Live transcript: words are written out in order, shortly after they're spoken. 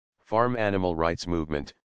Farm Animal Rights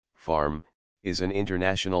Movement, FARM, is an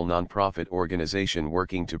international non-profit organization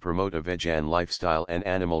working to promote a vegan lifestyle and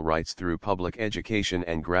animal rights through public education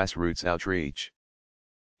and grassroots outreach.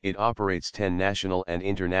 It operates 10 national and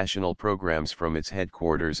international programs from its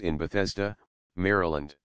headquarters in Bethesda,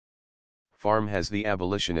 Maryland. FARM has the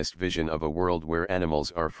abolitionist vision of a world where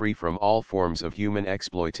animals are free from all forms of human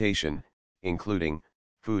exploitation, including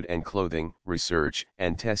food and clothing, research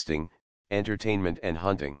and testing, entertainment and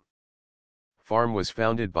hunting. FARM was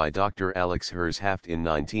founded by Dr. Alex Herzhaft in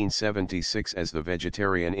 1976 as the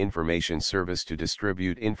Vegetarian Information Service to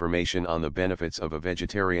distribute information on the benefits of a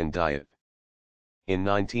vegetarian diet. In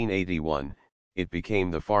 1981, it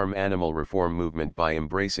became the Farm Animal Reform Movement by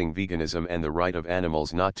embracing veganism and the right of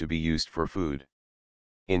animals not to be used for food.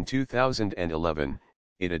 In 2011,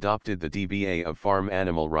 it adopted the DBA of Farm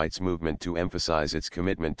Animal Rights Movement to emphasize its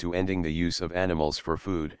commitment to ending the use of animals for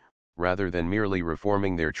food, rather than merely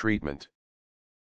reforming their treatment.